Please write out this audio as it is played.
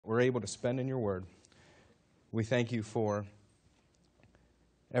we're able to spend in your word. We thank you for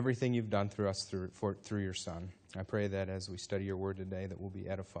everything you've done through us through your Son. I pray that as we study your word today that we'll be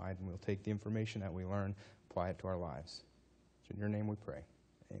edified and we'll take the information that we learn, apply it to our lives. In your name we pray.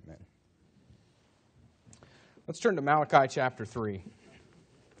 Amen. Let's turn to Malachi chapter 3. Did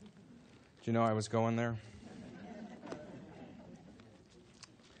you know I was going there?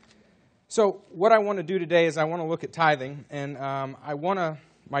 So what I want to do today is I want to look at tithing, and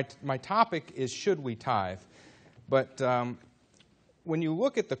my topic is should we tithe? But when you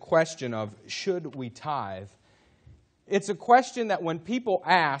look at the question of should we tithe, it's a question that when people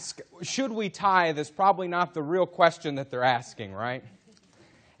ask, should we tithe, is probably not the real question that they're asking, right?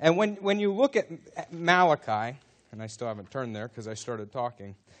 And when you look at Malachi, and I still haven't turned there because I started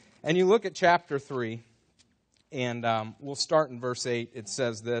talking, and you look at chapter 3, and we'll start in verse 8. It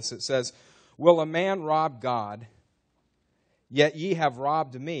says this. It says, "Will a man rob God? Yet ye have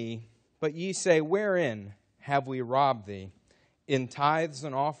robbed me. But ye say, wherein have we robbed thee? In tithes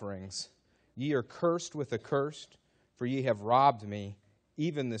and offerings. Ye are cursed with accursed, for ye have robbed me,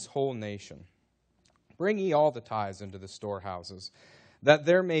 even this whole nation. Bring ye all the tithes into the storehouses, that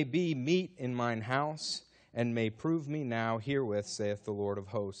there may be meat in mine house, and may prove me now herewith, saith the Lord of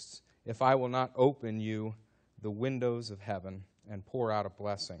hosts, if I will not open you the windows of heaven, and pour out a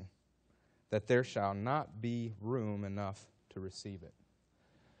blessing, that there shall not be room enough to receive it."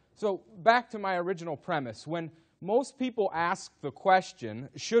 So back to my original premise. When most people ask the question,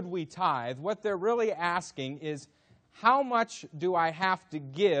 should we tithe, what they're really asking is, how much do I have to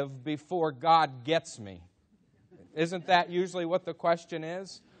give before God gets me? Isn't that usually what the question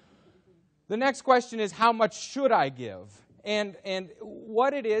is? The next question is, how much should I give? And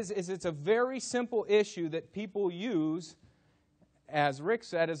what it is it's a very simple issue that people use, as Rick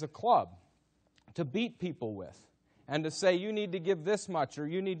said, as a club to beat people with and to say, you need to give this much or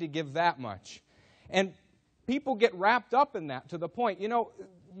you need to give that much. And people get wrapped up in that to the point,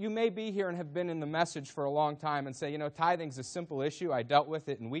 you may be here and have been in the message for a long time and say, tithing's a simple issue. I dealt with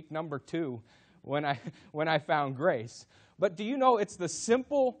it in week number 2 when I found grace. But do you know it's the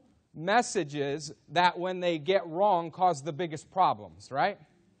simple messages that when they get wrong cause the biggest problems, right?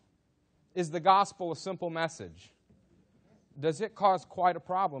 Is the gospel a simple message? Does it cause quite a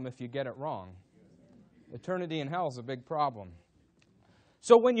problem if you get it wrong? Eternity in hell is a big problem.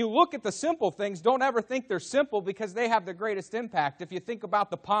 So when you look at the simple things, don't ever think they're simple because they have the greatest impact. If you think about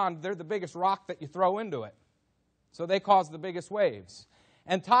the pond, they're the biggest rock that you throw into it. So they cause the biggest waves.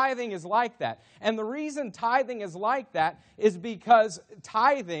 And tithing is like that. And the reason tithing is like that is because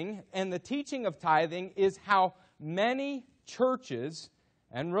tithing and the teaching of tithing is how many churches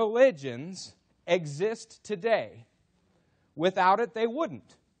and religions exist today. Without it, they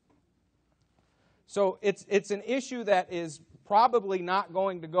wouldn't. So it's an issue that is probably not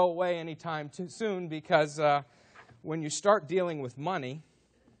going to go away anytime too soon because when you start dealing with money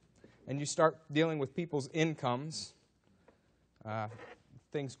and you start dealing with people's incomes,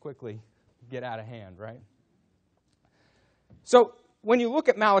 things quickly get out of hand, right? So when you look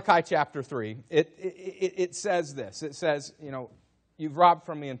at Malachi chapter 3, it says this. It says, you've robbed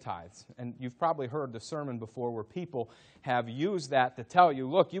from me in tithes. And you've probably heard the sermon before where people have used that to tell you,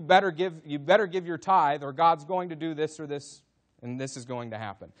 look, you better give your tithe or God's going to do this or this, and this is going to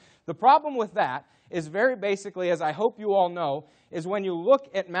happen. The problem with that is very basically, as I hope you all know, is when you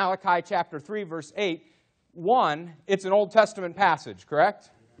look at Malachi chapter 3, verse 8, 1, it's an Old Testament passage, correct?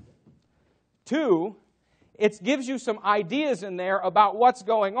 2, it gives you some ideas in there about what's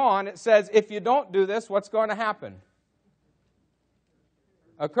going on. It says, if you don't do this, what's going to happen?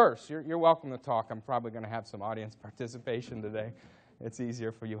 A curse. You're welcome to talk. I'm probably going to have some audience participation today. It's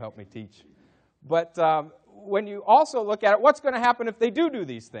easier for you help me teach. But when you also look at it, what's going to happen if they do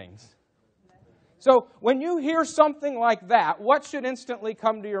these things? So when you hear something like that, what should instantly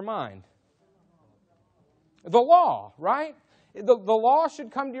come to your mind? The law, right? The law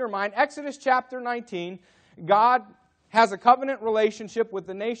should come to your mind. Exodus chapter 19, God has a covenant relationship with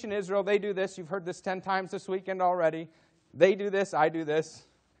the nation Israel. They do this. You've heard this 10 times this weekend already. They do this, I do this.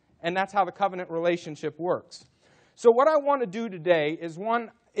 And that's how the covenant relationship works. So what I want to do today is, one,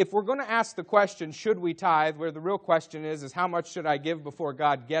 if we're going to ask the question, should we tithe, where the real question is how much should I give before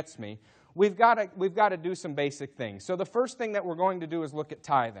God gets me, we've got to do some basic things. So the first thing that we're going to do is look at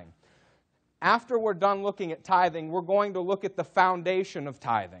tithing. After we're done looking at tithing, we're going to look at the foundation of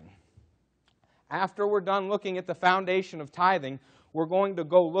tithing. After we're done looking at the foundation of tithing, we're going to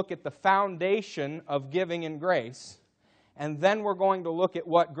go look at the foundation of giving in grace. And then we're going to look at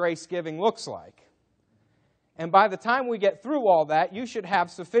what grace giving looks like. And by the time we get through all that, you should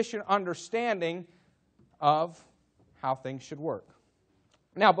have sufficient understanding of how things should work.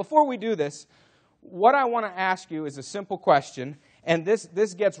 Now, before we do this, what I want to ask you is a simple question, and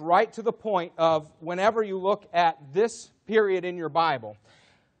this gets right to the point of whenever you look at this period in your Bible.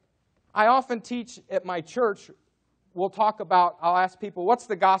 I often teach at my church, I'll ask people, what's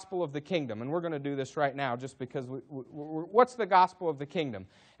the gospel of the kingdom? And we're going to do this right now just because, what's the gospel of the kingdom?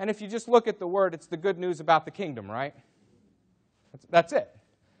 And if you just look at the word, it's the good news about the kingdom, right? That's it.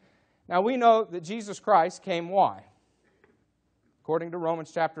 Now, we know that Jesus Christ came why? According to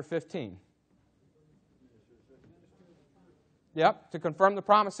Romans chapter 15. Yep, to confirm the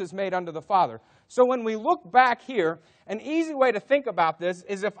promises made unto the Father. So when we look back here, an easy way to think about this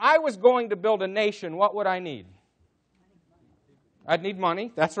is if I was going to build a nation, what would I need? I'd need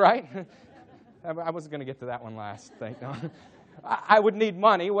money, that's right. I wasn't going to get to that one last, thank God. I would need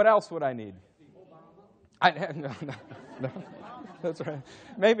money. What else would I need? No. That's right.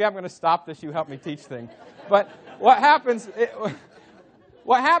 Maybe I'm going to stop this, you help me teach thing. But what happens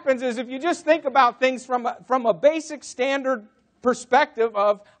is if you just think about things from a basic standard perspective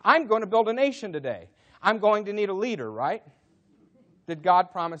of, I'm going to build a nation today. I'm going to need a leader, right? Did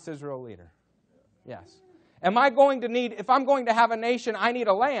God promise Israel a leader? Yes. If I'm going to have a nation, I need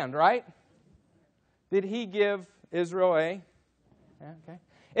a land, right? Did He give Israel a? Yeah, okay.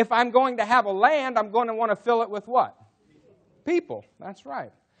 If I'm going to have a land, I'm going to want to fill it with what? People. That's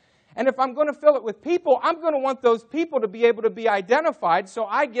right. And if I'm going to fill it with people, I'm going to want those people to be able to be identified, so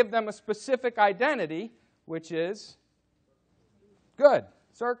I give them a specific identity, which is good.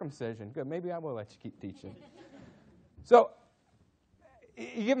 Circumcision. Good. Maybe I will let you keep teaching. So,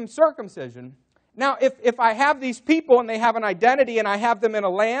 you give them circumcision. Now, if I have these people and they have an identity and I have them in a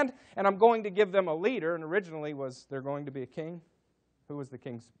land and I'm going to give them a leader, and originally they're going to be a king, who was the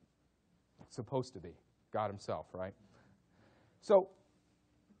king supposed to be? God Himself, right? So,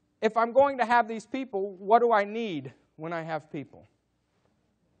 if I'm going to have these people, what do I need when I have people?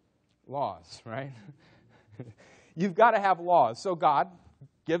 Laws, right? You've got to have laws. So God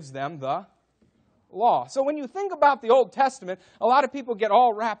gives them the law. So when you think about the Old Testament, a lot of people get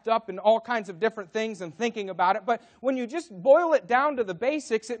all wrapped up in all kinds of different things and thinking about it, but when you just boil it down to the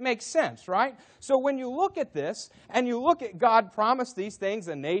basics, it makes sense, right? So when you look at this, and you look at God promised these things,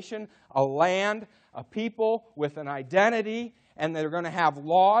 a nation, a land, a people with an identity, and they're going to have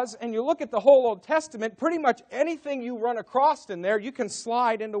laws, and you look at the whole Old Testament, pretty much anything you run across in there, you can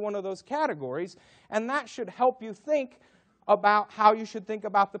slide into one of those categories, and that should help you think about how you should think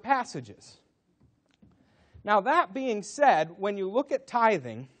about the passages. Now, that being said, when you look at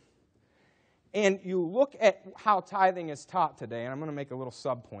tithing, and you look at how tithing is taught today, and I'm going to make a little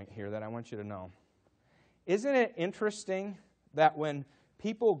sub-point here that I want you to know. Isn't it interesting that when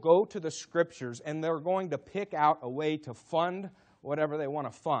people go to the Scriptures and they're going to pick out a way to fund whatever they want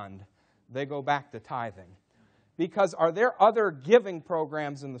to fund, they go back to tithing? Because are there other giving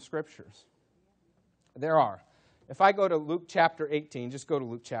programs in the Scriptures? There are. If I go to Luke chapter 18, just go to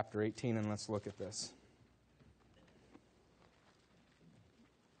Luke chapter 18 and let's look at this.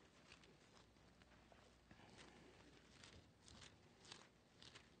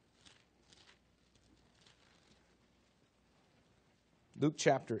 Luke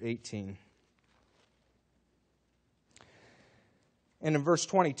chapter 18. And in verse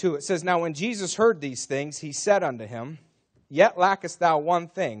 22 it says, Now when Jesus heard these things, He said unto him, Yet lackest thou one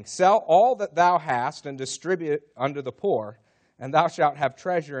thing. Sell all that thou hast, and distribute it unto the poor, and thou shalt have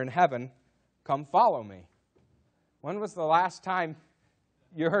treasure in heaven. Come follow me. When was the last time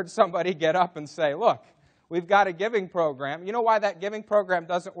you heard somebody get up and say, Look, we've got a giving program. You know why that giving program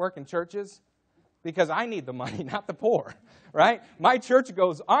doesn't work in churches? Because I need the money, not the poor, right? My church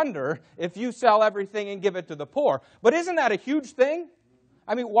goes under if you sell everything and give it to the poor. But isn't that a huge thing?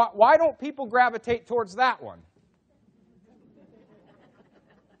 I mean, why don't people gravitate towards that one?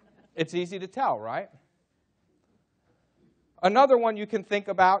 It's easy to tell, right? Another one you can think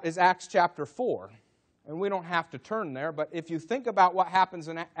about is Acts chapter 4. And we don't have to turn there, but if you think about what happens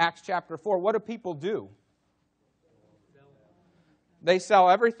in Acts chapter 4, what do people do? They sell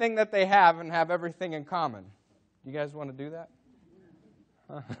everything that they have and have everything in common. You guys want to do that?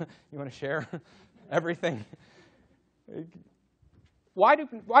 You want to share everything? Why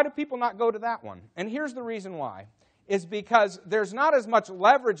do people not go to that one? And here's the reason why. Is because there's not as much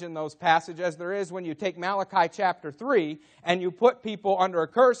leverage in those passages as there is when you take Malachi chapter 3 and you put people under a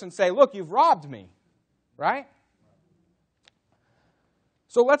curse and say, Look, you've robbed me. Right?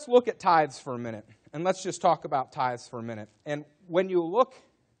 So let's look at tithes for a minute. And let's just talk about tithes for a minute. And when you look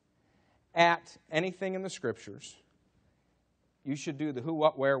at anything in the Scriptures, you should do the who,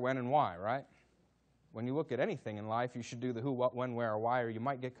 what, where, when, and why, right? When you look at anything in life, you should do the who, what, when, where, or why, or you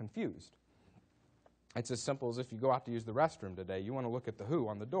might get confused. It's as simple as if you go out to use the restroom today. You want to look at the who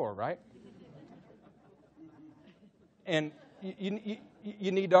on the door, right? And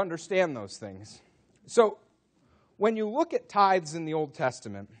you need to understand those things. So when you look at tithes in the Old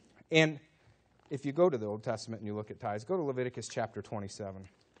Testament, and if you go to the Old Testament and you look at tithes, go to Leviticus chapter 27.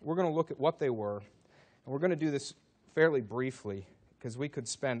 We're going to look at what they were, and we're going to do this fairly briefly because we could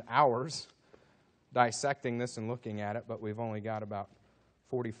spend hours dissecting this and looking at it, but we've only got about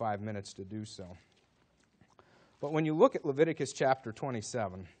 45 minutes to do so. But when you look at Leviticus chapter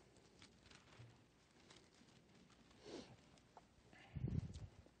 27,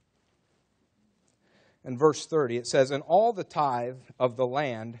 in verse 30, it says, "And all the tithe of the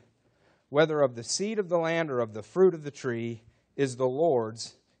land, whether of the seed of the land or of the fruit of the tree, is the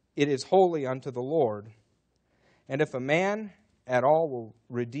Lord's. It is holy unto the Lord. And if a man at all will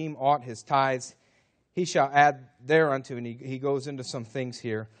redeem aught his tithes, he shall add thereunto." And he goes into some things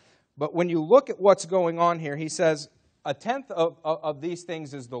here. But when you look at what's going on here, he says, a tenth of these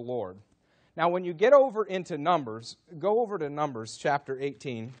things is the Lord. Now, when you get over into Numbers, go over to Numbers chapter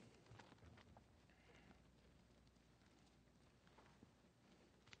 18.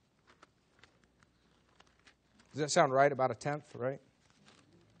 Does that sound right? About a tenth, right?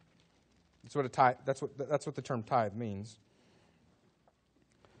 That's what a tithe. That's what the term tithe means.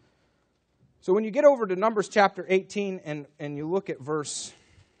 So when you get over to Numbers chapter 18 and you look at verse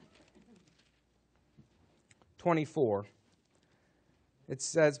 24, it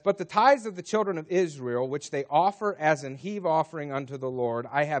says, "But the tithes of the children of Israel, which they offer as an heave offering unto the Lord,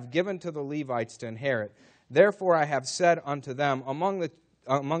 I have given to the Levites to inherit. Therefore I have said unto them, among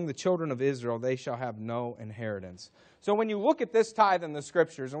the children of Israel they shall have no inheritance." So when you look at this tithe in the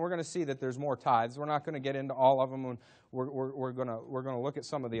Scriptures, and we're going to see that there's more tithes. We're not going to get into all of them, and we're going to look at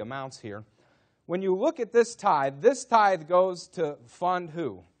some of the amounts here. When you look at this tithe goes to fund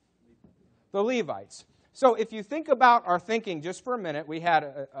who? The Levites. So if you think about our thinking just for a minute, we had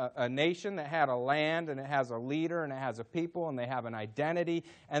a nation that had a land, and it has a leader, and it has a people, and they have an identity,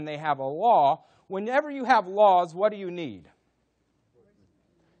 and they have a law. Whenever you have laws, what do you need?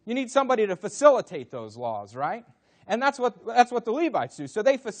 You need somebody to facilitate those laws, right? And that's what the Levites do. So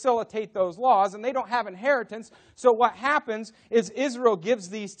they facilitate those laws, and they don't have inheritance. So what happens is Israel gives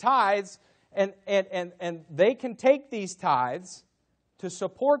these tithes, and they can take these tithes to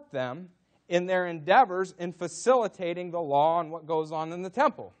support them in their endeavors in facilitating the law and what goes on in the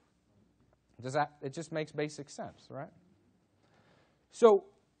temple. It just makes basic sense, right? So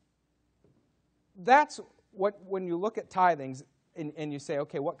that's what, when you look at tithings and you say,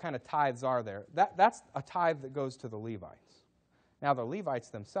 okay, what kind of tithes are there? That's a tithe that goes to the Levites. Now the Levites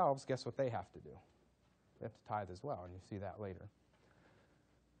themselves, guess what they have to do? They have to tithe as well, and you see that later.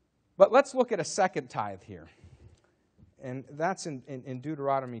 But let's look at a second tithe here. And that's in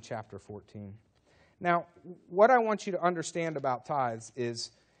Deuteronomy chapter 14. Now, what I want you to understand about tithes is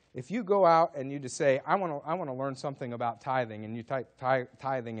if you go out and you just say, I want to learn something about tithing, and you type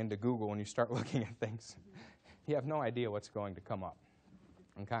tithing into Google and you start looking at things, you have no idea what's going to come up.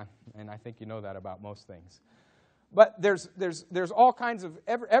 Okay? And I think you know that about most things. But there's all kinds of,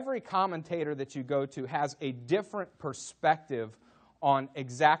 every commentator that you go to has a different perspective on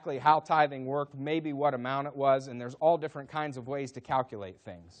exactly how tithing worked, maybe what amount it was, and there's all different kinds of ways to calculate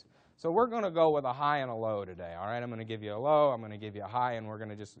things. So we're going to go with a high and a low today, all right? I'm going to give you a low, I'm going to give you a high, and we're going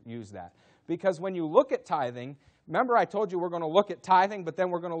to just use that. Because when you look at tithing, remember I told you we're going to look at tithing, but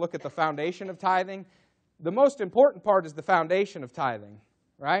then we're going to look at the foundation of tithing? The most important part is the foundation of tithing,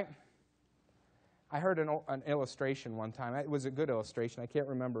 right? I heard an illustration one time. It was a good illustration. I can't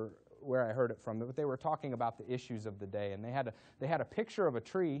remember where I heard it from, but they were talking about the issues of the day, and they had a picture of a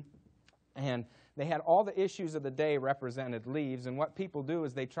tree, and they had all the issues of the day represented leaves, and what people do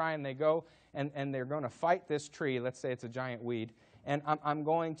is they try and they go and they're going to fight this tree. Let's say it's a giant weed, and I'm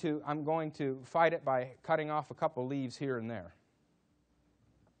going to fight it by cutting off a couple leaves here and there.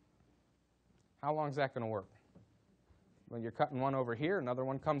 How long is that going to work? Well, you're cutting one over here, another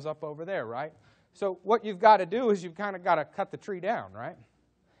one comes up over there, right? So what you've got to do is you've kind of got to cut the tree down, right?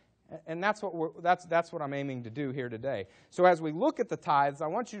 And that's what I'm aiming to do here today. So as we look at the tithes, I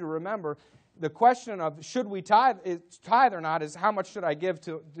want you to remember the question of should we tithe or not is how much should I give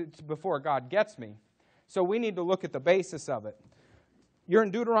to before God gets me. So we need to look at the basis of it. You're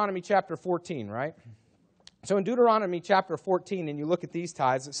in Deuteronomy chapter 14, right? So in Deuteronomy chapter 14, and you look at these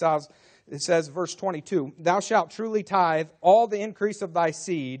tithes, it says verse 22, "Thou shalt truly tithe all the increase of thy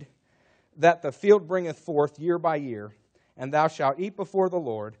seed that the field bringeth forth year by year, and thou shalt eat before the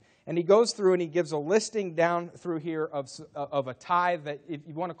Lord." And he goes through and he gives a listing down through here of a tithe that, if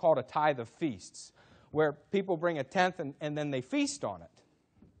you want to call it a tithe of feasts, where people bring a tenth and then they feast on it.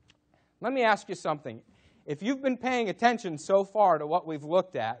 Let me ask you something. If you've been paying attention so far to what we've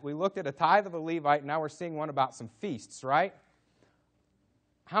looked at, we looked at a tithe of a Levite, now we're seeing one about some feasts, right?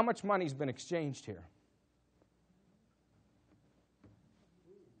 How much money's been exchanged here?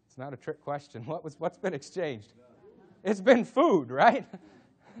 It's not a trick question. What's been exchanged? It's been food, right?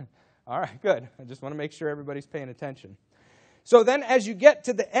 All right, good. I just want to make sure everybody's paying attention. So then as you get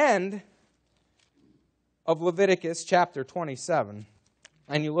to the end of Leviticus chapter 27,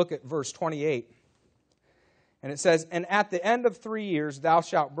 and you look at verse 28, and it says, "And at the end of 3 years thou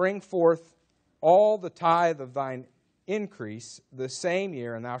shalt bring forth all the tithe of thine increase the same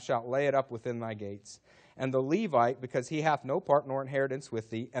year, and thou shalt lay it up within thy gates. And the Levite, because he hath no part nor inheritance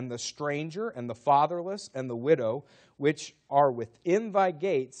with thee, and the stranger, and the fatherless, and the widow, which are within thy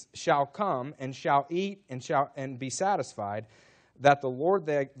gates, shall come, and shall eat, and be satisfied, that the Lord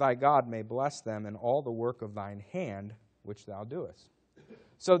thy God may bless them in all the work of thine hand, which thou doest."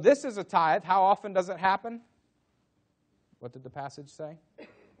 So this is a tithe. How often does it happen? What did the passage say?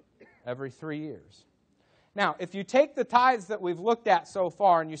 Every 3 years. Now, if you take the tithes that we've looked at so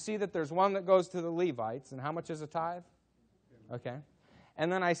far, and you see that there's one that goes to the Levites, and how much is a tithe? Okay.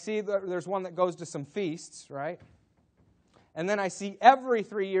 And then I see that there's one that goes to some feasts, right? And then I see every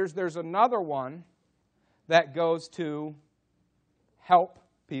 3 years there's another one that goes to help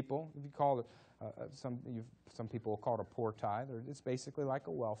people. If you call it, some people will call it a poor tithe, or it's basically like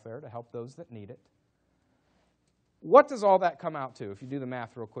a welfare to help those that need it. What does all that come out to, if you do the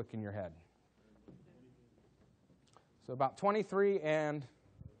math real quick in your head? So about 23 and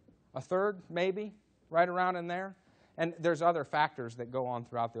a third, maybe, right around in there. And there's other factors that go on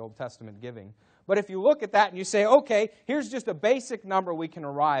throughout the Old Testament giving. But if you look at that and you say, okay, here's just a basic number we can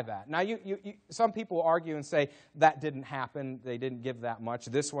arrive at. Now, some people argue and say, that didn't happen, they didn't give that much.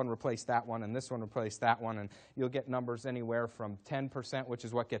 This one replaced that one, and this one replaced that one. And you'll get numbers anywhere from 10%, which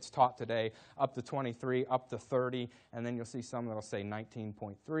is what gets taught today, up to 23, up to 30. And then you'll see some that will say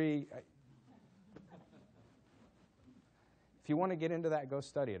 19.3. If you want to get into that, go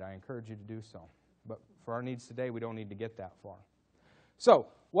study it. I encourage you to do so. But for our needs today, we don't need to get that far. So,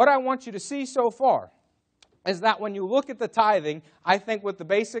 what I want you to see so far is that when you look at the tithing, I think with the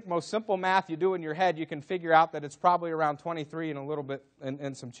basic, most simple math you do in your head, you can figure out that it's probably around 23 and a little bit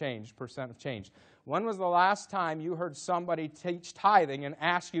and some change, percent of change. When was the last time you heard somebody teach tithing and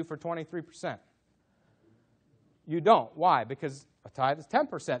ask you for 23%? You don't. Why? Because a tithe is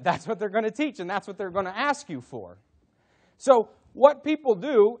 10%. That's what they're going to teach, and that's what they're going to ask you for. So what people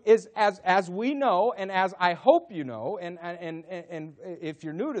do is, as we know, and as I hope you know, and if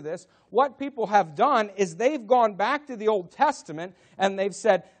you're new to this, what people have done is they've gone back to the Old Testament and they've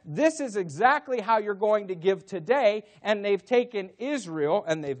said, this is exactly how you're going to give today, and they've taken Israel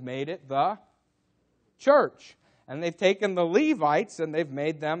and they've made it the church. And they've taken the Levites and they've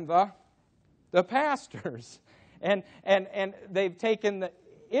made them the pastors. And they've taken the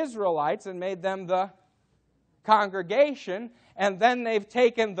Israelites and made them the congregation, and then they've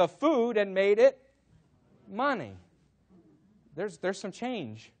taken the food and made it money. There's some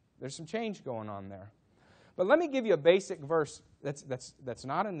change. There's some change going on there. But let me give you a basic verse that's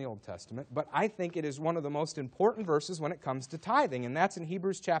not in the Old Testament, but I think it is one of the most important verses when it comes to tithing, and that's in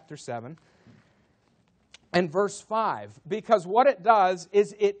Hebrews chapter 7 and verse 5. Because what it does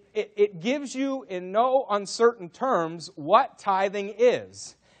is it gives you in no uncertain terms what tithing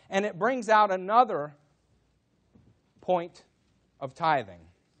is. And it brings out another point of tithing.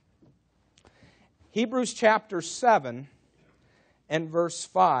 Hebrews chapter 7 and verse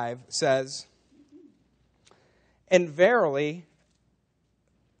 5 says, "And verily,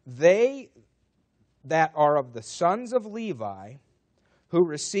 they that are of the sons of Levi, who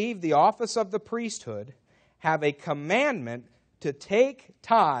receive the office of the priesthood, have a commandment to take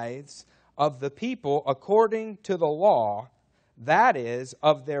tithes of the people according to the law, that is,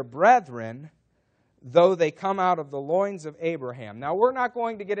 of their brethren, though they come out of the loins of Abraham." Now, we're not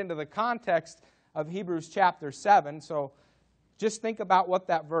going to get into the context of Hebrews chapter 7, so just think about what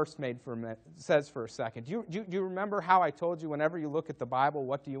that verse says for a second. Do you remember how I told you whenever you look at the Bible,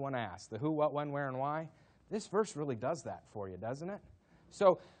 what do you want to ask? The who, what, when, where, and why? This verse really does that for you, doesn't it?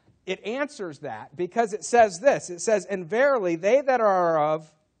 So it answers that because it says this. It says, "And verily, they that are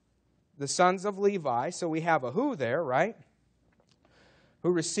of the sons of Levi," so we have a who there, right?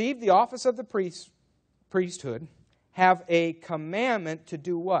 "Who receive the office of the priesthood, have a commandment to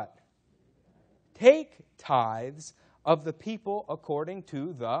do what? Take tithes of the people according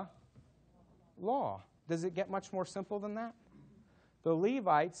to the law." Does it get much more simple than that? The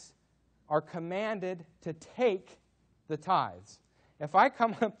Levites are commanded to take the tithes. If I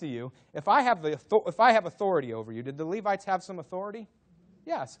come up to you, if I have authority over you, did the Levites have some authority?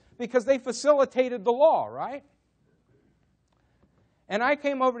 Yes, because they facilitated the law, right? And I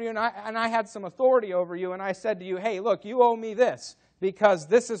came over to you and I had some authority over you and I said to you, hey, look, you owe me this because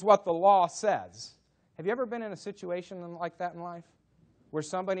this is what the law says. Have you ever been in a situation like that in life? Where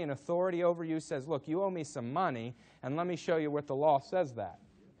somebody in authority over you says, look, you owe me some money and let me show you what the law says that.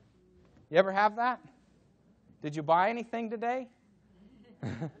 You ever have that? Did you buy anything today?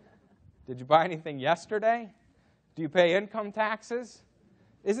 Did you buy anything yesterday? Do you pay income taxes?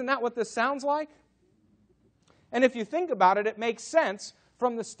 Isn't that what this sounds like? And if you think about it, it makes sense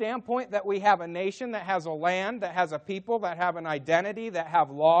from the standpoint that we have a nation that has a land, that has a people that have an identity, that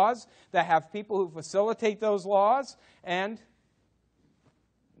have laws, that have people who facilitate those laws, and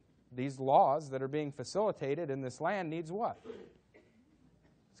these laws that are being facilitated in this land needs what?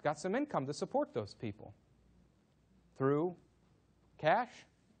 It's got some income to support those people. Through cash?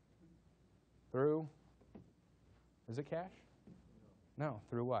 Through, is it cash? No,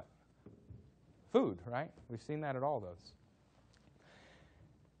 through what? Food, right? We've seen that at all those.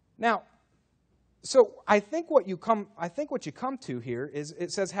 Now, so I think what you come to here is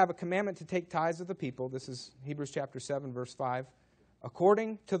it says have a commandment to take tithes of the people. This is Hebrews chapter 7, verse 5.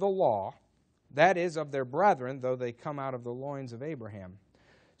 According to the law, that is of their brethren, though they come out of the loins of Abraham.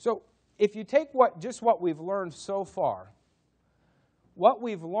 So if you take what we've learned so far, what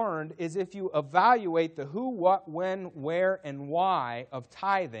we've learned is if you evaluate the who, what, when, where, and why of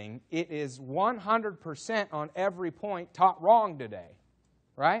tithing, it is 100% on every point taught wrong today,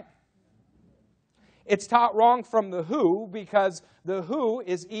 right? It's taught wrong from the who because the who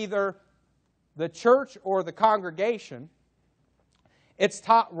is either the church or the congregation. It's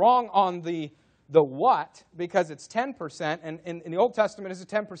taught wrong on the what because it's 10%. And in the Old Testament, is it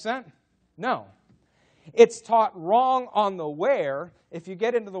 10%? No. It's taught wrong on the where. If you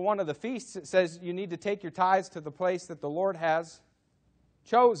get into one of the feasts, it says you need to take your tithes to the place that the Lord has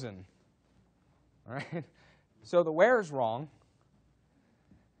chosen. All right? So the where is wrong.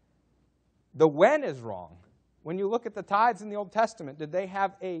 The when is wrong. When you look at the tithes in the Old Testament, did they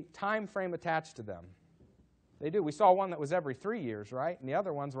have a time frame attached to them? They do. We saw one that was every 3 years, right? And the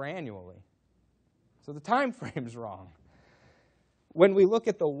other ones were annually. So the time frame's wrong. When we look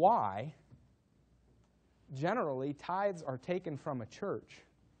at the why, generally, tithes are taken from a church.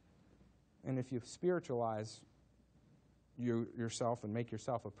 And if you spiritualize yourself and make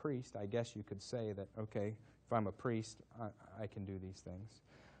yourself a priest, I guess you could say that, okay, if I'm a priest, I can do these things.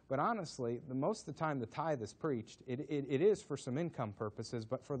 But honestly, most of the time the tithe is preached, it is for some income purposes,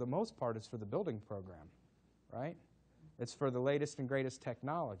 but for the most part it's for the building program, right? It's for the latest and greatest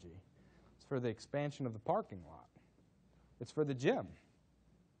technology. It's for the expansion of the parking lot. It's for the gym.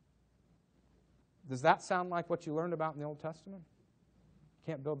 Does that sound like what you learned about in the Old Testament?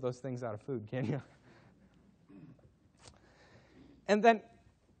 Can't build those things out of food, can you? And then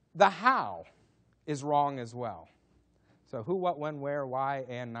the how is wrong as well. So who, what, when, where, why,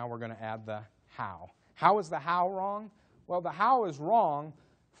 and now we're going to add the how. How is the how wrong? Well, the how is wrong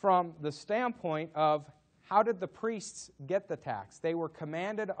from the standpoint of how did the priests get the tax? They were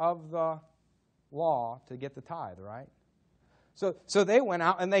commanded of the law to get the tithe, right? So they went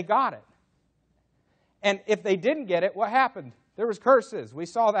out and they got it. And if they didn't get it, what happened? There was curses. We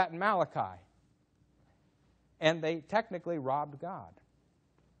saw that in Malachi. And they technically robbed God.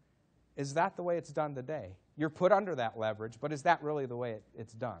 Is that the way it's done today? You're put under that leverage, but is that really the way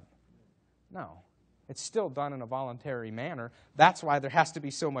it's done? No. It's still done in a voluntary manner. That's why there has to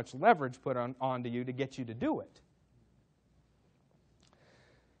be so much leverage put onto you to get you to do it.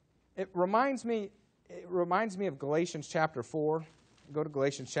 It reminds me of Galatians chapter 4. Go to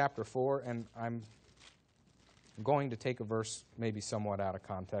Galatians chapter 4, and I'm going to take a verse maybe somewhat out of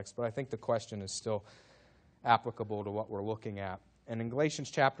context, but I think the question is still applicable to what we're looking at. And in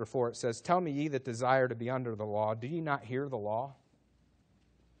Galatians chapter 4 it says, "Tell me ye that desire to be under the law, do ye not hear the law?"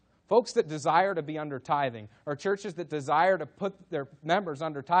 Folks that desire to be under tithing, or churches that desire to put their members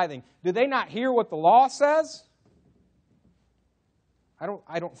under tithing, do they not hear what the law says?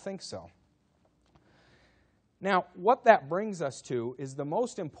 I don't think so. Now, what that brings us to is the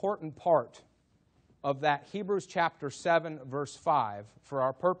most important part of that Hebrews chapter 7, verse 5, for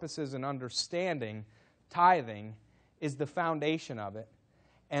our purposes in understanding tithing, is the foundation of it.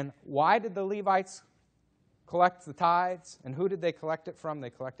 And why did the Levites collect the tithes? And who did they collect it from?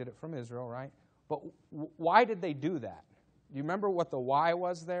 They collected it from Israel, right? But why did they do that? Do you remember what the why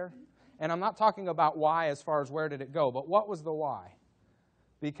was there? And I'm not talking about why as far as where did it go, but what was the why?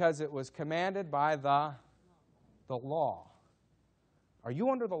 Because it was commanded by the law. Are you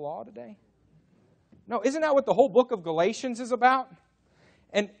under the law today? No, isn't that what the whole book of Galatians is about?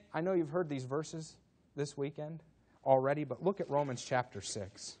 And I know you've heard these verses this weekend. already, but look at Romans chapter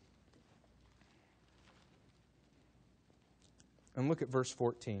 6. And look at verse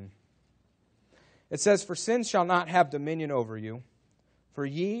 14. It says, "For sin shall not have dominion over you, for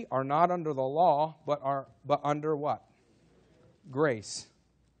ye are not under the law, but under what? Grace."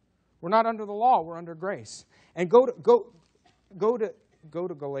 We're not under the law, we're under grace. And go to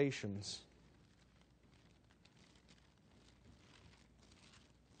Galatians.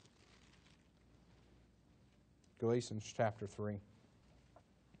 Galatians chapter 3.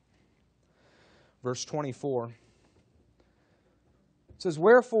 Verse 24. It says,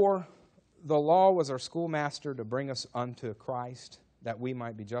 "Wherefore the law was our schoolmaster to bring us unto Christ, that we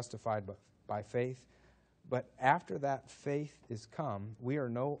might be justified by faith. But after that faith is come, we are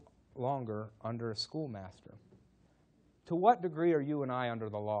no longer under a schoolmaster." To what degree are you and I under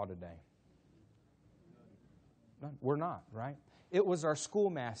the law today? None. We're not, right? It was our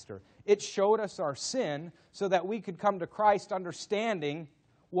schoolmaster. It showed us our sin so that we could come to Christ understanding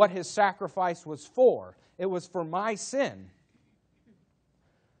what His sacrifice was for. It was for my sin.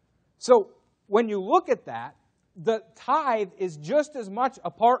 So when you look at that, the tithe is just as much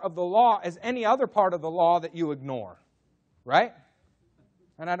a part of the law as any other part of the law that you ignore, right?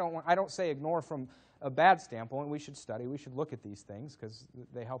 And I don't say ignore from a bad standpoint. We should study. We should look at these things because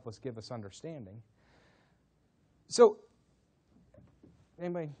they help us give us understanding. So,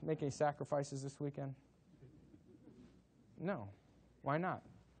 anybody make any sacrifices this weekend? No. Why not?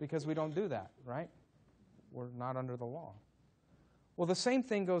 Because we don't do that, right? We're not under the law. Well, the same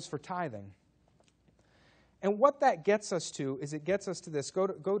thing goes for tithing. And what that gets us to is it gets us to this. Go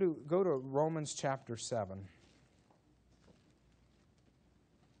to Romans chapter 7.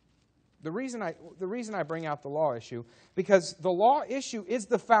 The reason I bring out the law issue, because the law issue is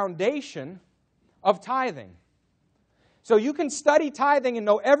the foundation of tithing. So you can study tithing and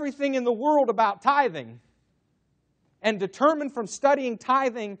know everything in the world about tithing and determine from studying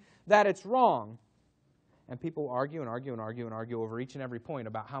tithing that it's wrong. And people argue and argue and argue and argue over each and every point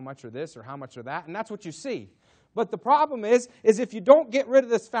about how much of this or how much of that, and that's what you see. But the problem is if you don't get rid of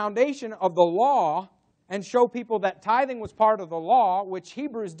this foundation of the law and show people that tithing was part of the law, which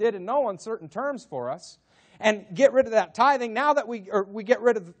Hebrews did in no uncertain terms for us, and get rid of that tithing, now that we get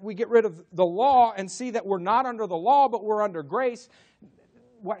rid of the law and see that we're not under the law, but we're under grace,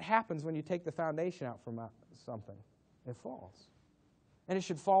 what happens when you take the foundation out from something? It falls. And it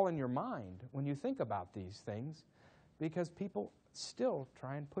should fall in your mind when you think about these things, because people still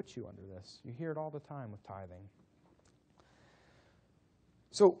try and put you under this. You hear it all the time with tithing.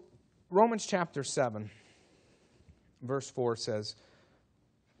 So, Romans chapter 7, verse 4 says,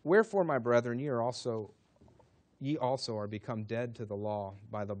 "Wherefore, my brethren, ye also are become dead to the law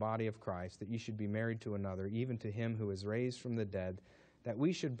by the body of Christ, that ye should be married to another, even to him who is raised from the dead, that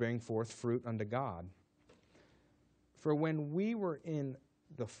we should bring forth fruit unto God. For when we were in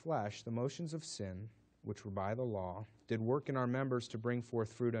the flesh, the motions of sin, which were by the law, did work in our members to bring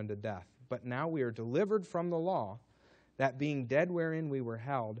forth fruit unto death. But now we are delivered from the law, that being dead wherein we were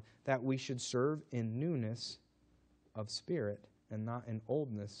held, that we should serve in newness of spirit, and not in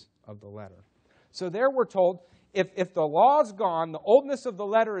oldness of the letter." So there we're told, if the law is gone, the oldness of the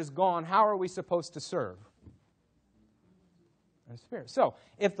letter is gone, how are we supposed to serve? In spirit. So,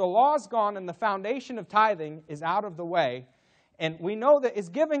 if the law is gone and the foundation of tithing is out of the way, and we know that is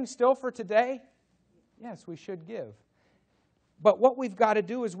giving still for today? Yes, we should give. But what we've got to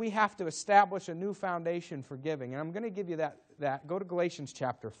do is we have to establish a new foundation for giving. And I'm going to give you that. Go to Galatians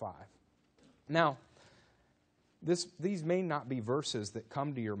chapter 5. Now, these may not be verses that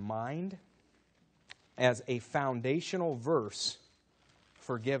come to your mind as a foundational verse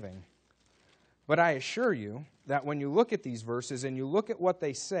for giving. But I assure you that when you look at these verses and you look at what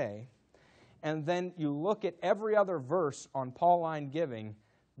they say, and then you look at every other verse on Pauline giving,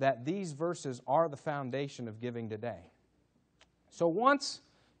 that these verses are the foundation of giving today. So once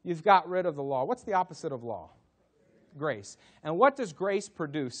you've got rid of the law, what's the opposite of law? Grace. And what does grace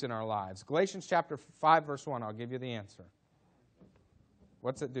produce in our lives? Galatians chapter 5, verse 1, I'll give you the answer.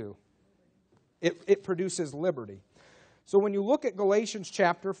 What's it do? It produces liberty. So when you look at Galatians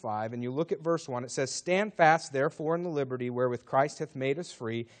chapter 5 and you look at verse 1, it says, "Stand fast, therefore, in the liberty wherewith Christ hath made us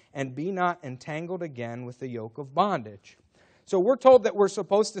free, and be not entangled again with the yoke of bondage." So we're told that we're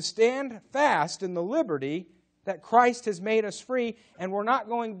supposed to stand fast in the liberty that Christ has made us free, and we're not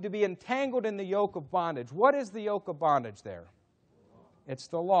going to be entangled in the yoke of bondage. What is the yoke of bondage there? It's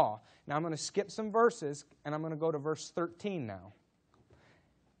the law. Now I'm going to skip some verses, and I'm going to go to verse 13 now.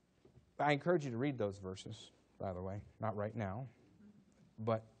 I encourage you to read those verses, by the way. Not right now,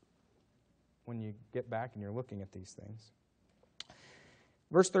 but when you get back and you're looking at these things.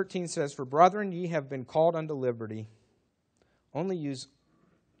 Verse 13 says, "For brethren, ye have been called unto liberty. Only use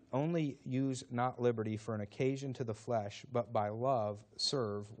not liberty for an occasion to the flesh, but by love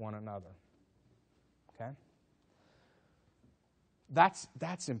serve one another." Okay?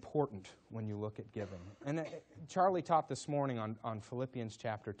 That's important when you look at giving. And Charlie taught this morning on Philippians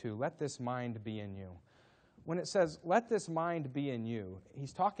chapter 2, "Let this mind be in you." When it says, "Let this mind be in you,"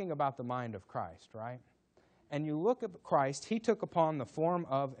 he's talking about the mind of Christ, right? And you look at Christ, he took upon the form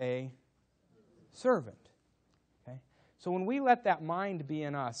of a servant. Okay? So when we let that mind be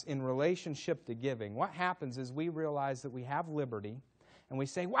in us in relationship to giving, what happens is we realize that we have liberty, and we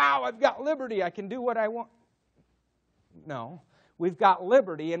say, "Wow, I've got liberty, I can do what I want." No. We've got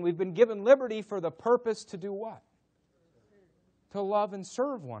liberty, and we've been given liberty for the purpose to do what? To love and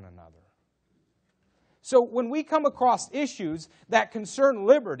serve one another. So when we come across issues that concern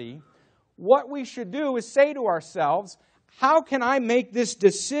liberty, what we should do is say to ourselves, how can I make this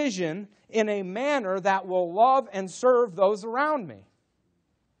decision in a manner that will love and serve those around me?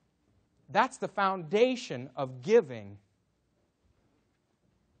 That's the foundation of giving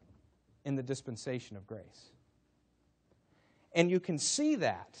in the dispensation of grace. And you can see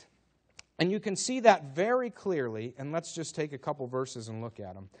that. And you can see that very clearly. And let's just take a couple verses and look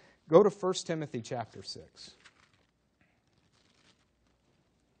at them. Go to 1 Timothy chapter 6.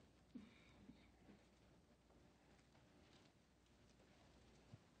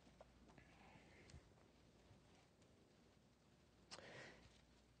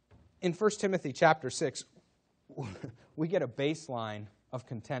 In 1 Timothy chapter 6, we get a baseline of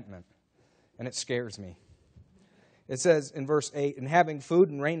contentment. And it scares me. It says in verse 8, "And having food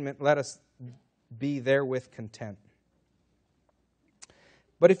and raiment, let us be therewith content."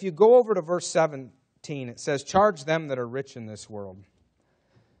 But if you go over to verse 17, it says, "Charge them that are rich in this world."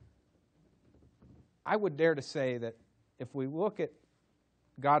 I would dare to say that if we look at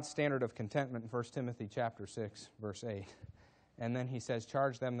God's standard of contentment in 1 Timothy chapter 6, verse 8, and then he says,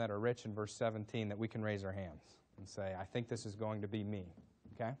 "Charge them that are rich" in verse 17, that we can raise our hands and say, "I think this is going to be me."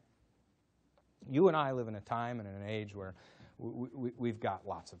 Okay? You and I live in a time and in an age where we've got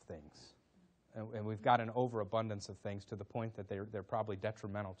lots of things. And we've got an overabundance of things to the point that they're probably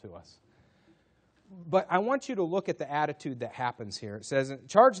detrimental to us. But I want you to look at the attitude that happens here. It says,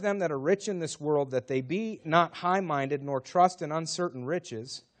 "Charge them that are rich in this world, that they be not high-minded, nor trust in uncertain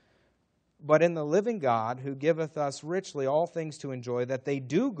riches, but in the living God, who giveth us richly all things to enjoy, that they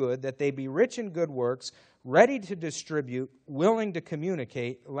do good, that they be rich in good works, ready to distribute, willing to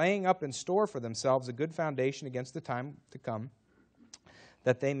communicate, laying up in store for themselves a good foundation against the time to come,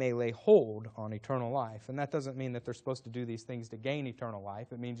 that they may lay hold on eternal life." And that doesn't mean that they're supposed to do these things to gain eternal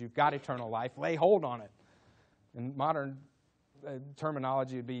life. It means you've got eternal life, lay hold on it. In modern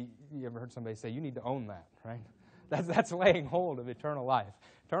terminology, would be, you ever heard somebody say, you need to own that, right? That's laying hold of eternal life.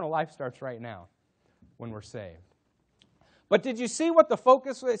 Eternal life starts right now when we're saved. But did you see what the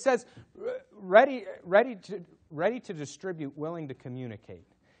focus was? It says, ready to distribute, willing to communicate.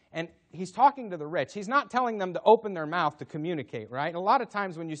 And he's talking to the rich. He's not telling them to open their mouth to communicate, right? And a lot of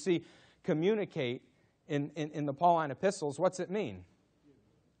times when you see communicate in the Pauline epistles, what's it mean?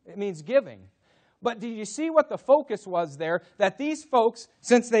 It means giving. But did you see what the focus was there? That these folks,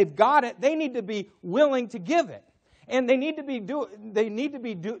 since they've got it, they need to be willing to give it. And they need to be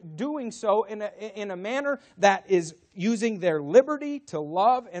doing so in a manner that is using their liberty to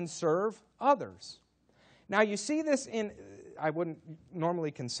love and serve others. Now you see this in, I wouldn't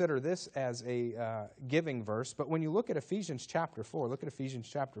normally consider this as a giving verse, but when you look at Ephesians chapter 4, look at Ephesians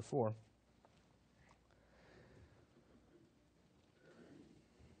chapter 4.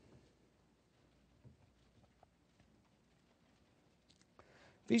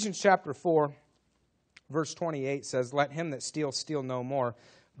 Ephesians chapter 4. Verse 28 says, "Let him that steals steal no more,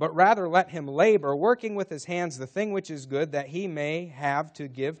 but rather let him labor, working with his hands the thing which is good, that he may have to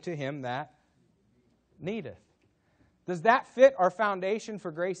give to him that needeth." Does that fit our foundation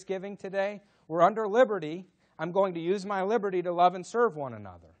for grace giving today? We're under liberty. I'm going to use my liberty to love and serve one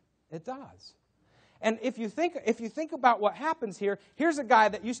another. It does. And if you think about what happens here, here's a guy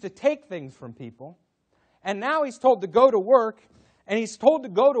that used to take things from people, and now he's told to go to work, and he's told to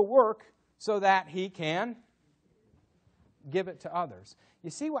go to work so that he can give it to others.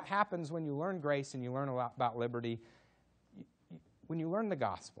 You see what happens when you learn grace and you learn a lot about liberty? When you learn the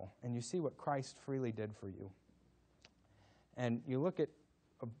gospel and you see what Christ freely did for you, and you look at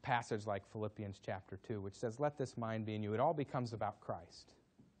a passage like Philippians chapter 2, which says, "Let this mind be in you," it all becomes about Christ.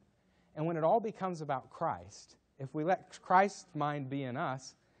 And when it all becomes about Christ, if we let Christ's mind be in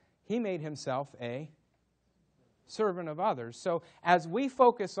us, he made himself a servant of others. So as we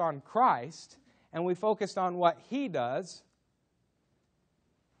focus on Christ and we focus on what he does,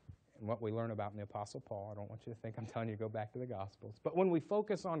 and what we learn about in the Apostle Paul. I don't want you to think I'm telling you to go back to the Gospels. But when we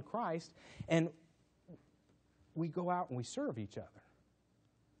focus on Christ and we go out and we serve each other.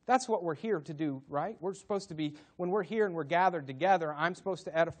 That's what we're here to do, right? We're supposed to be, when we're here and we're gathered together, I'm supposed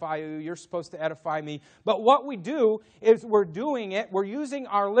to edify you, you're supposed to edify me. But what we do is we're doing it, we're using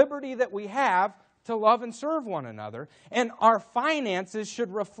our liberty that we have to love and serve one another. And our finances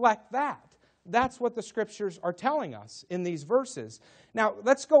should reflect that. That's what the Scriptures are telling us in these verses. Now,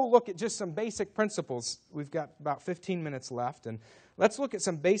 let's go look at just some basic principles. We've got about 15 minutes left, and let's look at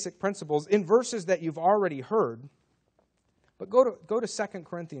some basic principles in verses that you've already heard. But go to 2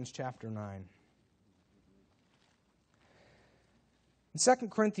 Corinthians chapter 9. In 2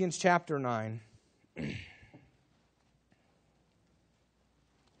 Corinthians chapter 9,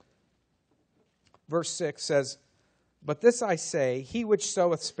 verse 6 says, "But this I say, he which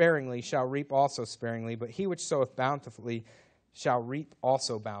soweth sparingly shall reap also sparingly, but he which soweth bountifully shall reap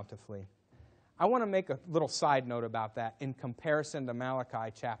also bountifully." I want to make a little side note about that in comparison to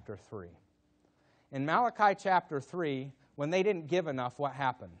Malachi chapter 3. In Malachi chapter 3, when they didn't give enough, what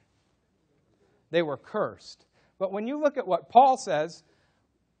happened? They were cursed. But when you look at what Paul says,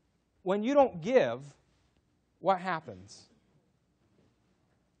 when you don't give, what happens?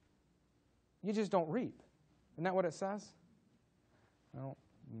 You just don't reap. Isn't that what it says? Well,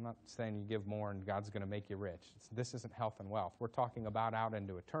 I'm not saying you give more and God's going to make you rich. This isn't health and wealth. We're talking about out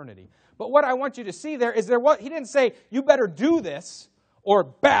into eternity. But what I want you to see there is he didn't say, you better do this or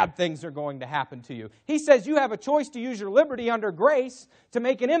bad things are going to happen to you. He says you have a choice to use your liberty under grace to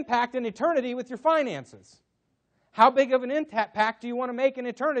make an impact in eternity with your finances. How big of an impact do you want to make in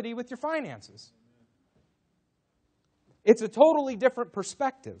eternity with your finances? It's a totally different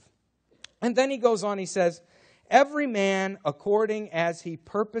perspective. And then he goes on, he says, "Every man according as he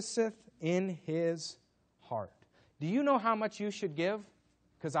purposeth in his heart." Do you know how much you should give?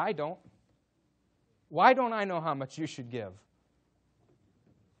 Because I don't. Why don't I know how much you should give?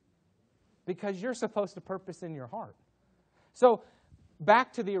 Because you're supposed to purpose in your heart. So,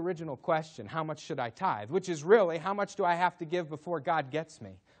 back to the original question, how much should I tithe? Which is really, how much do I have to give before God gets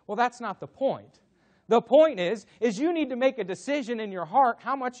me? Well, that's not the point. The point is you need to make a decision in your heart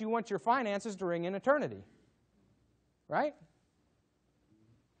how much you want your finances to ring in eternity. Right?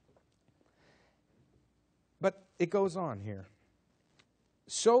 But it goes on here.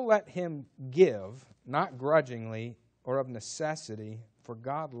 "So let him give, not grudgingly or of necessity, for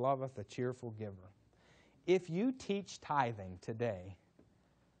God loveth a cheerful giver." If you teach tithing today,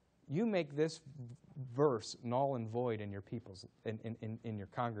 you make this verse null and void in your people's in your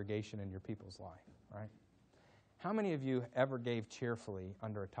congregation and your people's life, right? How many of you ever gave cheerfully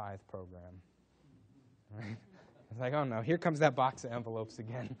under a tithe program? Right? It's like, oh no, here comes that box of envelopes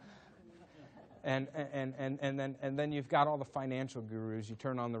again. And then you've got all the financial gurus. You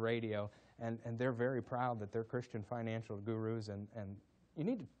turn on the radio, and they're very proud that they're Christian financial gurus, and you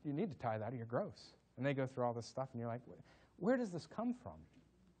need to tithe out of your gross. And they go through all this stuff, and you're like, where does this come from?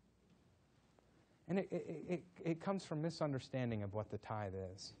 And it comes from misunderstanding of what the tithe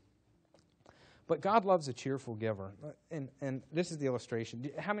is. But God loves a cheerful giver. And this is the illustration.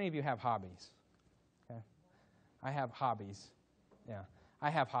 How many of you have hobbies? Okay. I have hobbies. Yeah. I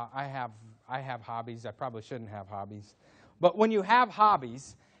have hobbies. I probably shouldn't have hobbies. But when you have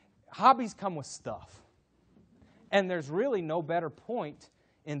hobbies come with stuff. And there's really no better point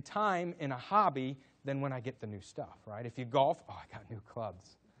in time in a hobby than when I get the new stuff, right? If you golf, oh, I got new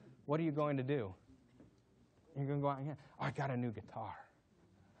clubs. What are you going to do? You're going to go out and get, oh, I got a new guitar.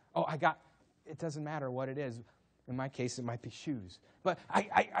 Oh, it doesn't matter what it is. In my case, it might be shoes. But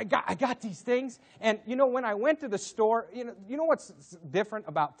I got these things. And, when I went to the store, you know what's different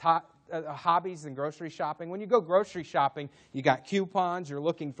about hobbies and grocery shopping? When you go grocery shopping, you got coupons, you're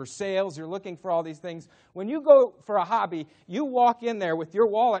looking for sales, you're looking for all these things. When you go for a hobby, you walk in there with your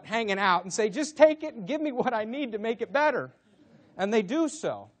wallet hanging out and say, just take it and give me what I need to make it better. And they do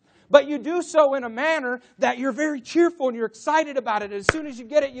so. But you do so in a manner that you're very cheerful and you're excited about it. As soon as you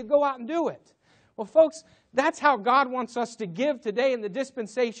get it, you go out and do it. Well, folks, that's how God wants us to give today in the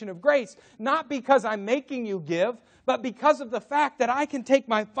dispensation of grace. Not because I'm making you give, but because of the fact that I can take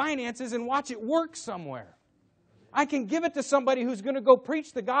my finances and watch it work somewhere. I can give it to somebody who's going to go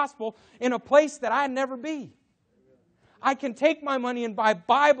preach the gospel in a place that I'd never be. I can take my money and buy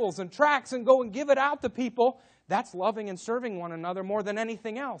Bibles and tracts and go and give it out to people. That's loving and serving one another more than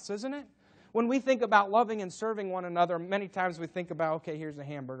anything else, isn't it? When we think about loving and serving one another, many times we think about, okay, here's a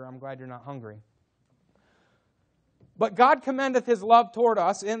hamburger. I'm glad you're not hungry. But God commendeth His love toward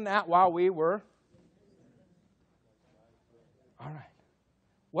us in that while we were... All right.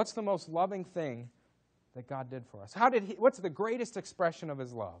 What's the most loving thing that God did for us? What's the greatest expression of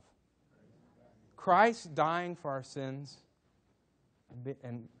His love? Christ dying for our sins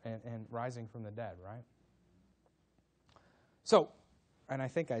and rising from the dead, right? So, and I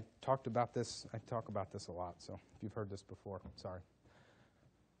think I talk about this a lot, so if you've heard this before, sorry.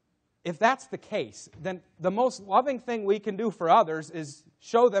 If that's the case, then the most loving thing we can do for others is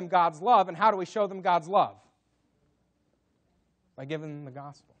show them God's love. And how do we show them God's love? By giving them the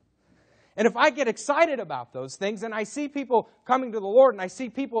gospel. And if I get excited about those things, and I see people coming to the Lord, and I see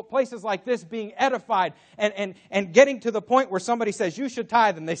people at places like this being edified, and getting to the point where somebody says, you should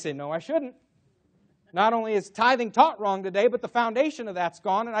tithe, and they say, no, I shouldn't. Not only is tithing taught wrong today, but the foundation of that's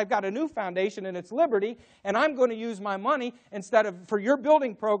gone, and I've got a new foundation, and it's liberty, and I'm going to use my money instead of for your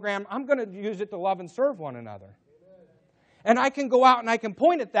building program, I'm going to use it to love and serve one another. And I can go out and I can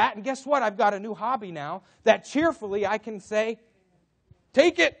point at that, and guess what? I've got a new hobby now that cheerfully I can say,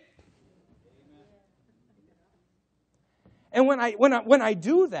 take it. And when I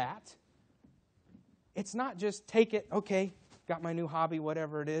do that, it's not just take it, okay, got my new hobby,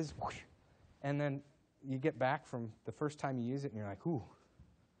 whatever it is, and then you get back from the first time you use it and you're like, ooh,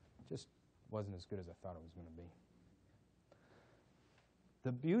 just wasn't as good as I thought it was going to be.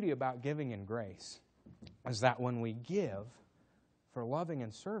 The beauty about giving in grace is that when we give for loving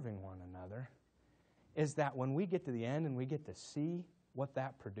and serving one another, is that when we get to the end and we get to see what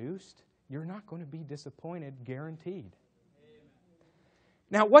that produced, you're not going to be disappointed, guaranteed.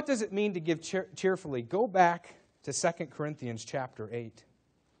 Now, what does it mean to give cheerfully? Go back to 2 Corinthians chapter 8.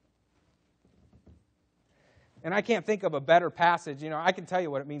 And I can't think of a better passage. I can tell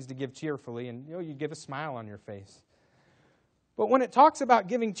you what it means to give cheerfully, and you give a smile on your face. But when it talks about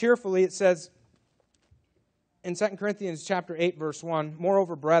giving cheerfully, it says in 2 Corinthians chapter 8, verse 1,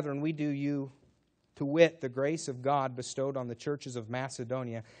 moreover, brethren, we do you to wit the grace of God bestowed on the churches of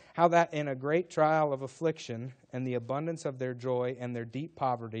Macedonia, how that in a great trial of affliction and the abundance of their joy and their deep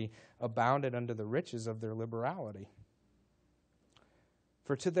poverty abounded unto the riches of their liberality.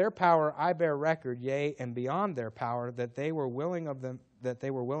 For to their power I bear record, yea, and beyond their power, that they were willing of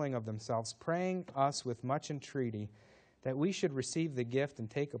themselves, praying us with much entreaty, that we should receive the gift and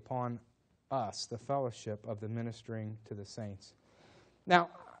take upon us the fellowship of the ministering to the saints. Now,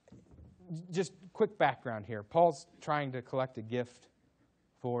 just quick background here. Paul's trying to collect a gift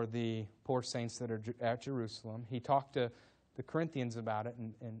for the poor saints that are at Jerusalem. He talked to the Corinthians about it,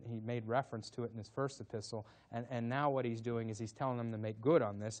 and he made reference to it in his first epistle. And now what he's doing is he's telling them to make good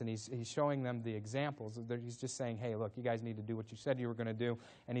on this, and he's showing them the examples. He's just saying, hey, look, you guys need to do what you said you were going to do,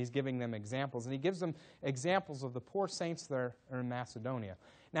 and he's giving them examples. And he gives them examples of the poor saints that are in Macedonia.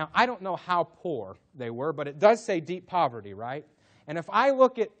 Now, I don't know how poor they were, but it does say deep poverty, right? And if I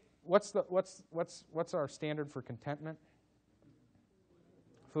look at what's our standard for contentment?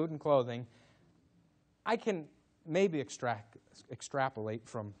 Food and clothing. I can maybe extrapolate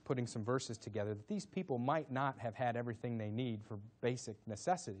from putting some verses together that these people might not have had everything they need for basic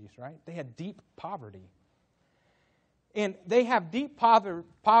necessities, right? They had deep poverty. And they have deep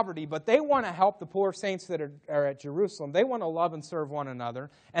poverty, but they want to help the poor saints that are at Jerusalem. They want to love and serve one another,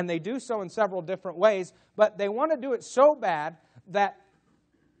 and they do so in several different ways, but they want to do it so bad that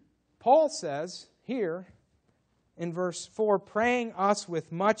Paul says here in verse 4, praying us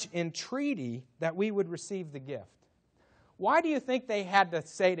with much entreaty that we would receive the gift. Why do you think they had to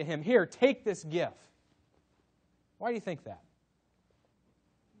say to him, here, take this gift? Why do you think that?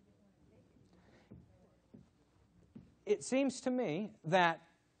 It seems to me that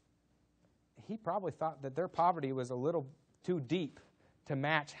he probably thought that their poverty was a little too deep to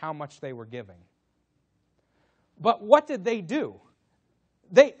match how much they were giving. But what did they do?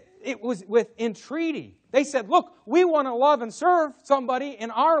 It was with entreaty. They said, look, we want to love and serve somebody in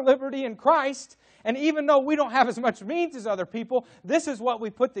our liberty in Christ, and even though we don't have as much means as other people, this is what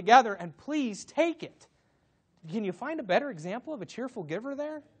we put together, and please take it. Can you find a better example of a cheerful giver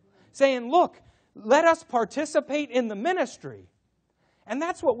there? Saying, look, let us participate in the ministry. And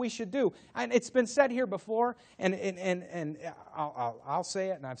that's what we should do. And it's been said here before, and I'll say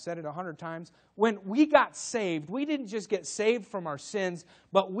it, and I've said it 100 times. When we got saved, we didn't just get saved from our sins,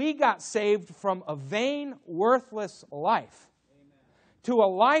 but we got saved from a vain, worthless life. Amen. To a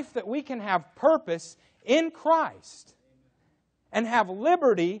life that we can have purpose in Christ. Amen. And have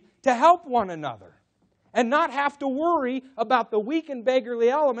liberty to help one another. And not have to worry about the weak and beggarly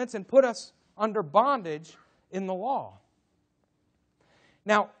elements and put us under bondage in the law.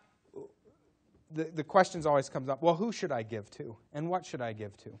 Now, the questions always comes up, well, who should I give to? And what should I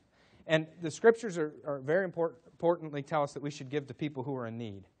give to? And the Scriptures are very importantly tell us that we should give to people who are in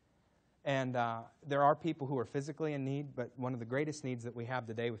need. And there are people who are physically in need, but one of the greatest needs that we have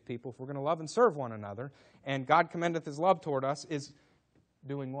today with people, if we're going to love and serve one another, and God commendeth His love toward us, is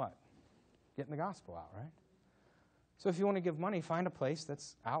doing what? getting the gospel out, right? So if you want to give money, find a place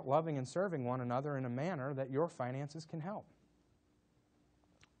that's out loving and serving one another in a manner that your finances can help.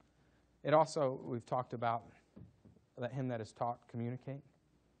 It also, we've talked about, let him that is taught communicate.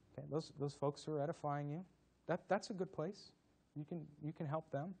 Okay, those folks who are edifying you, that's a good place. You can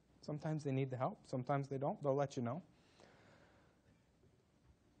help them. Sometimes they need the help. Sometimes they don't. They'll let you know.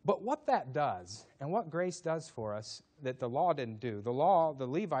 But what that does, and what grace does for us, that the law didn't do. The law, the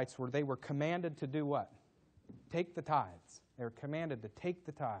Levites they were commanded to do what? Take the tithes. They were commanded to take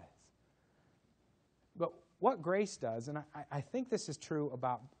the tithes. But what grace does, and I think this is true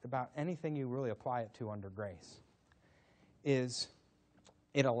about anything you really apply it to under grace, is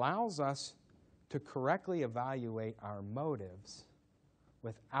it allows us to correctly evaluate our motives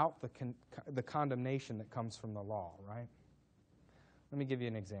without the condemnation that comes from the law, right? Let me give you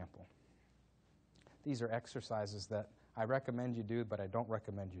an example. These are exercises that I recommend you do, but I don't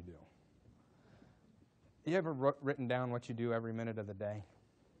recommend you do. You ever written down what you do every minute of the day?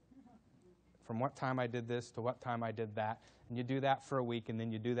 From what time I did this to what time I did that. And you do that for a week, and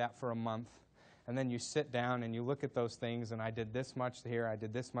then you do that for a month. And then you sit down and you look at those things, and I did this much here, I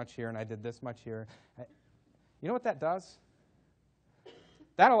did this much here, and I did this much here. You know what that does?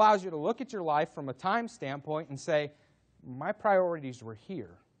 That allows you to look at your life from a time standpoint and say, my priorities were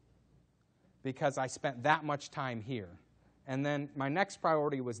here because I spent that much time here. And then my next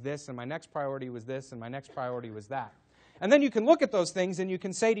priority was this, and my next priority was this, and my next priority was that. And then you can look at those things and you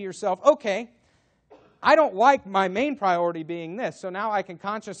can say to yourself, okay, I don't like my main priority being this, so now I can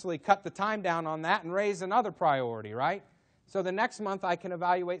consciously cut the time down on that and raise another priority, right? So the next month I can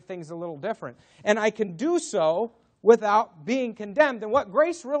evaluate things a little different. And I can do so without being condemned. And what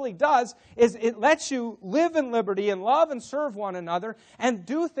grace really does is it lets you live in liberty and love and serve one another and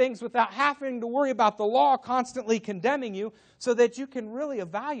do things without having to worry about the law constantly condemning you, so that you can really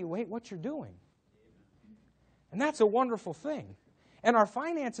evaluate what you're doing. And that's a wonderful thing. And our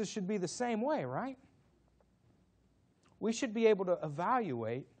finances should be the same way, right? We should be able to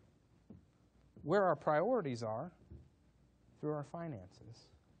evaluate where our priorities are through our finances.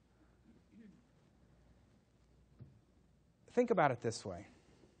 Think about it this way.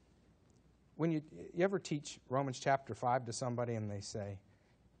 When you ever teach Romans chapter 5 to somebody and they say,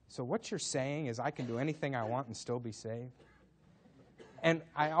 so what you're saying is I can do anything I want and still be saved? And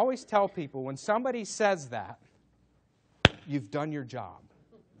I always tell people, when somebody says that, you've done your job.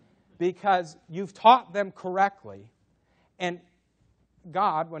 Because you've taught them correctly. And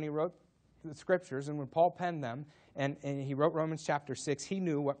God, when He wrote the Scriptures and when Paul penned them, and he wrote Romans chapter 6, He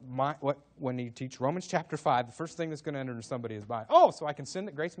knew what when you teach Romans chapter 5, the first thing that's going to enter into somebody's mind, oh, so I can sin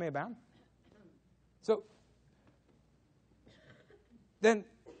that grace may abound? So then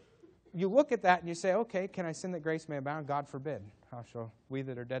you look at that and you say, okay, can I sin that grace may abound? God forbid. How shall we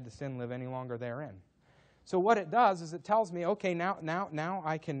that are dead to sin live any longer therein? So what it does is it tells me, okay, now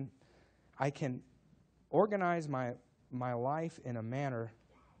I can organize my life in a manner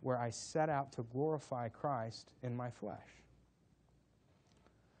where I set out to glorify Christ in my flesh.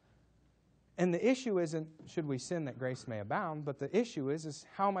 And the issue isn't should we sin that grace may abound, but the issue is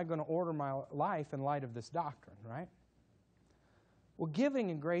how am I going to order my life in light of this doctrine, right? Well,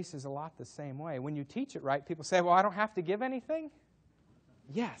 giving and grace is a lot the same way. When you teach it right, people say, well, I don't have to give anything?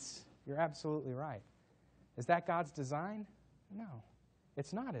 Yes, you're absolutely right. Is that God's design? No,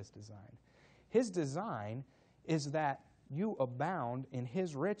 it's not His design. His design is that you abound in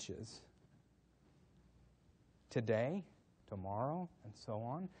His riches today, tomorrow, and so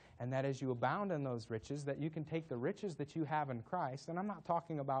on. And that as you abound in those riches, that you can take the riches that you have in Christ, and I'm not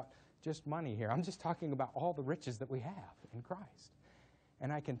talking about just money here. I'm just talking about all the riches that we have in Christ.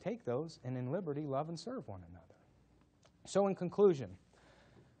 And I can take those and in liberty love and serve one another. So in conclusion,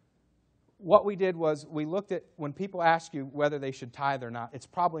 what we did was we looked at when people ask you whether they should tithe or not, it's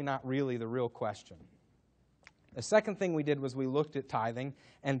probably not really the real question. The second thing we did was we looked at tithing,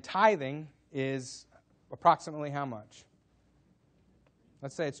 and tithing is approximately how much?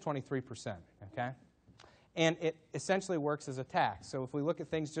 Let's say it's 23%, okay? And it essentially works as a tax. So if we look at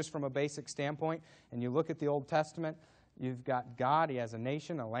things just from a basic standpoint, and you look at the Old Testament, you've got God, He has a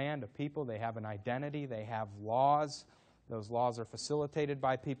nation, a land, a people, they have an identity, they have laws. Those laws are facilitated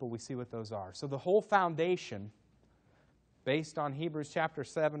by people. We see what those are. So the whole foundation, based on Hebrews chapter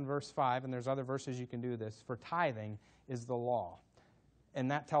 7, verse 5, and there's other verses you can do this, for tithing is the law. And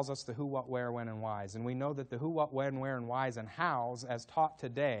that tells us the who, what, where, when, and whys. And we know that the who, what, when, where, and whys, and hows, as taught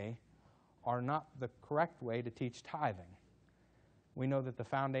today, are not the correct way to teach tithing. We know that the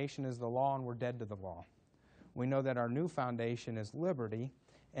foundation is the law, and we're dead to the law. We know that our new foundation is liberty,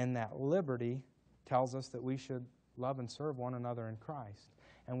 and that liberty tells us that we should love and serve one another in Christ.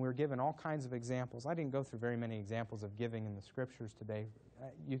 And we're given all kinds of examples. I didn't go through very many examples of giving in the Scriptures today.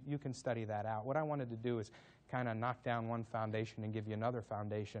 You can study that out. What I wanted to do is kind of knock down one foundation and give you another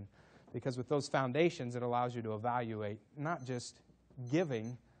foundation, because with those foundations, it allows you to evaluate not just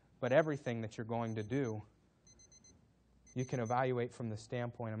giving, but everything that you're going to do. You can evaluate from the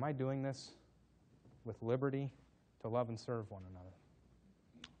standpoint, am I doing this with liberty to love and serve one another?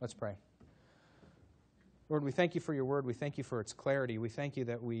 Let's pray. Lord, we thank you for your word. We thank you for its clarity. We thank you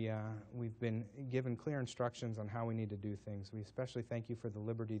that we've been given clear instructions on how we need to do things. We especially thank you for the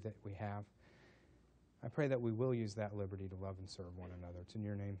liberty that we have. I pray that we will use that liberty to love and serve one another. It's in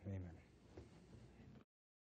your name, amen.